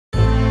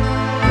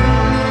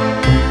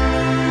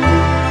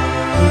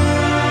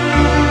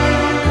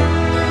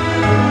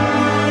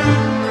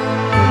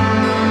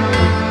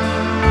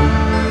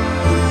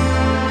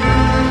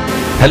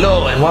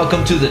and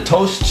welcome to the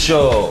Toast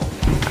Show.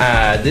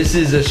 This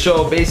is a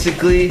show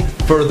basically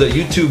for the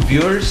YouTube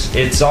viewers.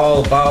 It's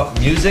all about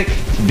music,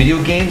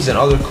 video games, and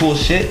other cool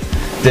shit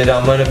that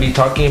I'm going to be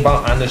talking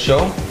about on the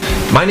show.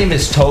 My name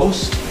is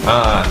Toast.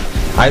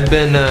 I've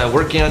been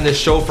working on this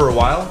show for a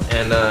while,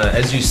 and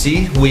as you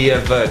see, we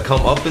have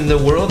come up in the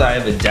world. I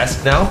have a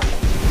desk now.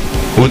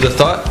 Who'd have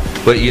thought?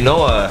 But you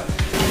know,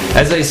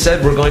 as I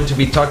said, we're going to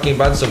be talking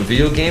about some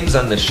video games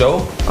on the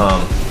show.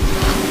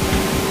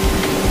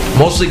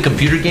 Mostly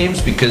computer games,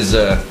 because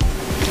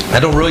I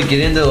don't really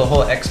get into the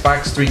whole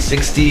Xbox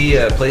 360,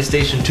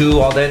 PlayStation 2,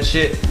 all that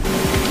shit.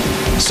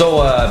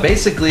 So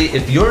basically,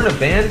 if you're in a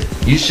band,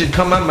 you should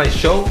come on my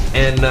show,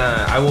 and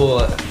I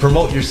will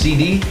promote your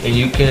CD, and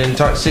you can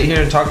sit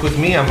here and talk with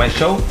me on my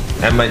show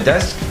at my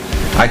desk.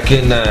 I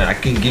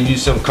can give you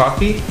some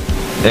coffee,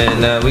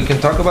 and we can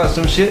talk about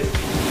some shit.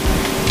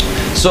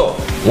 So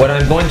what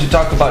I'm going to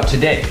talk about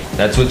today,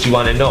 that's what you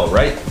want to know,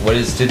 right? What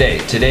is today?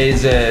 Today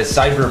is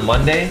Cyber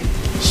Monday.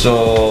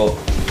 So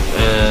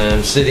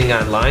I'm sitting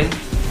online,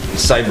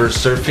 cyber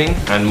surfing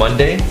on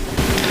Monday.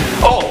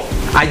 Oh,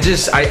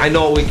 I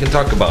know what we can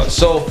talk about.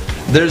 So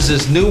there's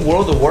this new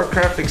World of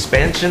Warcraft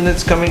expansion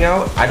that's coming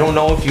out. I don't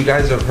know if you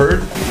guys have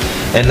heard.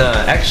 And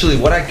actually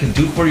what I can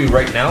do for you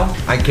right now,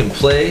 I can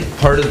play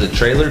part of the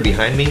trailer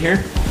behind me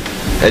here.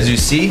 As you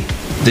see,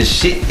 the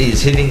shit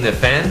is hitting the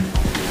fan.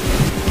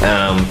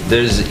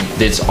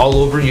 It's all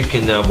over. You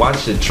can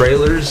watch the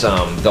trailers.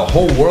 The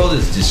whole world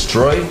is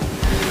destroyed.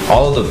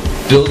 All the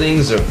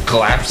buildings are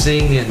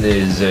collapsing, and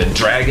there's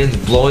dragons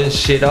blowing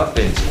shit up.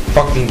 And it's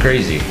fucking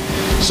crazy.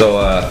 So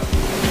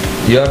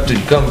you have to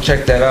come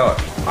check that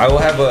out.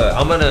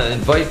 I'm gonna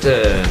invite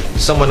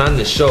someone on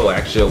the show,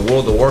 actually, a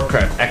World of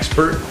Warcraft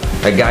expert.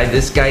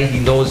 This guy, he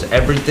knows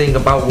everything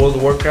about World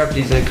of Warcraft.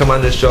 He's gonna come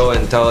on the show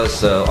and tell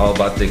us all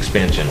about the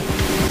expansion.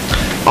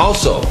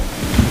 Also,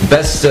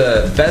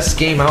 best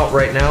game out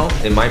right now,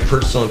 in my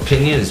personal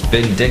opinion, is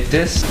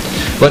Vindictus.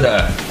 But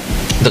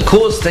the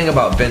coolest thing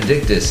about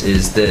Vindictus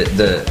is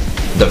the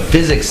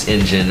physics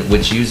engine,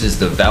 which uses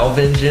the Valve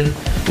engine,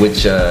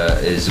 which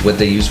is what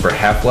they use for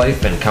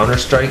Half-Life and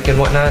Counter-Strike and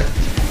whatnot.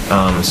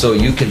 So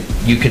you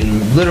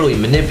can literally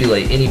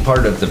manipulate any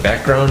part of the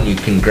background. You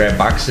can grab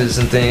boxes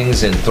and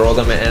things and throw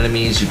them at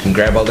enemies. You can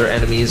grab other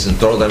enemies and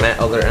throw them at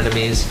other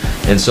enemies.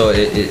 And so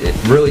it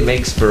really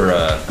makes for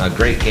a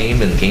great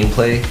game and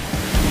gameplay.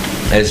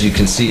 As you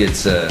can see,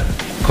 it's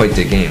quite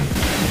the game.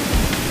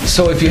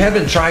 So if you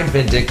haven't tried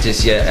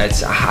Vindictus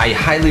yet, I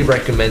highly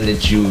recommend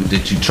that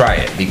you try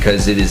it,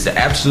 because it is the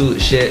absolute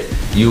shit.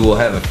 You will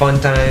have a fun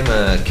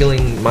time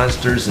killing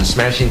monsters and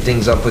smashing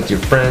things up with your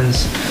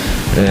friends.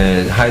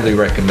 Highly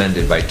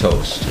recommended by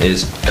Toast.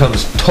 It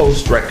comes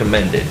Toast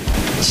recommended.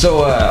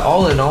 So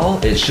all in all,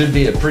 it should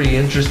be a pretty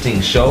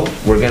interesting show.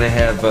 We're gonna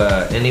have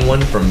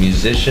anyone from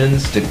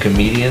musicians to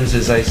comedians,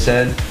 as I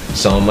said.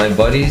 Some of my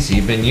buddies,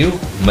 even you,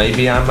 may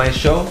be on my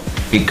show,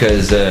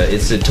 because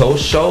it's a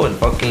Toast show and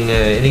fucking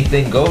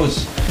anything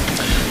goes.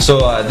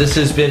 So this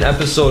has been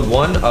episode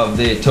 1 of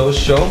the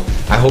Toast Show.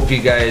 I hope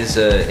you guys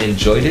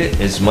enjoyed it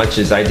as much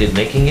as I did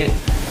making it.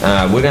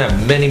 We're gonna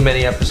have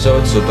many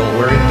episodes, so don't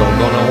worry, don't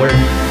go nowhere.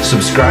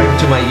 Subscribe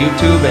to my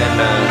YouTube,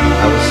 and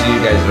I will see you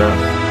guys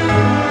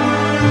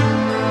around.